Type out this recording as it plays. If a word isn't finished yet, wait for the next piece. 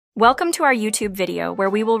Welcome to our YouTube video where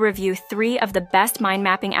we will review 3 of the best mind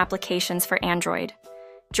mapping applications for Android.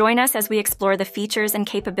 Join us as we explore the features and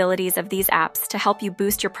capabilities of these apps to help you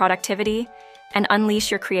boost your productivity and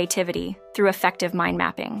unleash your creativity through effective mind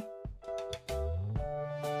mapping.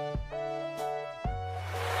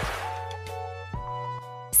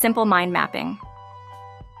 Simple Mind Mapping.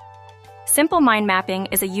 Simple Mind Mapping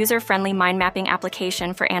is a user-friendly mind mapping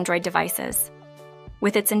application for Android devices.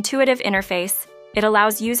 With its intuitive interface, it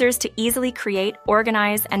allows users to easily create,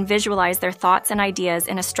 organize, and visualize their thoughts and ideas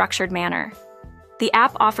in a structured manner. The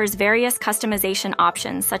app offers various customization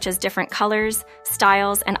options such as different colors,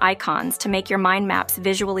 styles, and icons to make your mind maps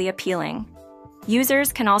visually appealing.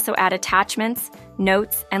 Users can also add attachments,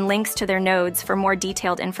 notes, and links to their nodes for more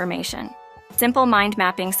detailed information. Simple Mind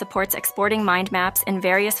Mapping supports exporting mind maps in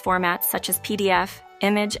various formats such as PDF,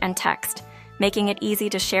 image, and text, making it easy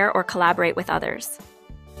to share or collaborate with others.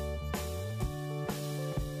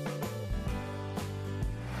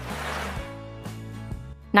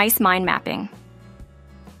 Nice Mind Mapping.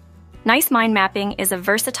 Nice Mind Mapping is a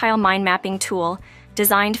versatile mind mapping tool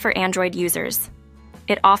designed for Android users.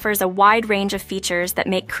 It offers a wide range of features that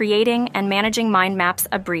make creating and managing mind maps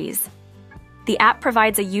a breeze. The app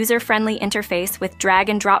provides a user-friendly interface with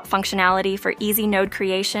drag-and-drop functionality for easy node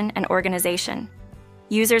creation and organization.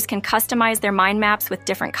 Users can customize their mind maps with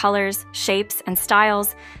different colors, shapes, and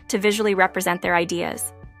styles to visually represent their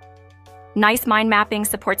ideas. Nice Mind Mapping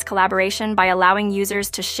supports collaboration by allowing users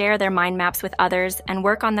to share their mind maps with others and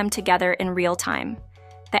work on them together in real time.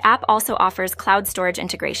 The app also offers cloud storage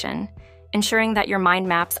integration, ensuring that your mind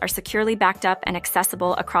maps are securely backed up and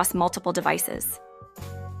accessible across multiple devices.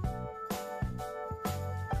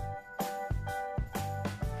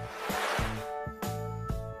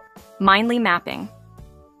 Mindly Mapping.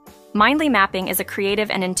 Mindly Mapping is a creative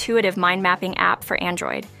and intuitive mind mapping app for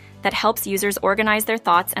Android that helps users organize their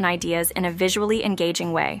thoughts and ideas in a visually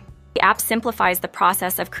engaging way. The app simplifies the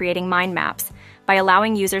process of creating mind maps by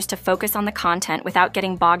allowing users to focus on the content without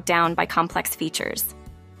getting bogged down by complex features.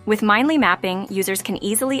 With Mindly Mapping, users can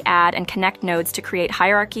easily add and connect nodes to create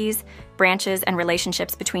hierarchies, branches, and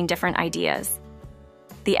relationships between different ideas.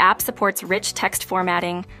 The app supports rich text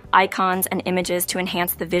formatting, icons, and images to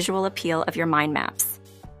enhance the visual appeal of your mind maps.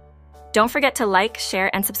 Don't forget to like,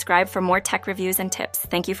 share, and subscribe for more tech reviews and tips.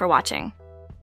 Thank you for watching.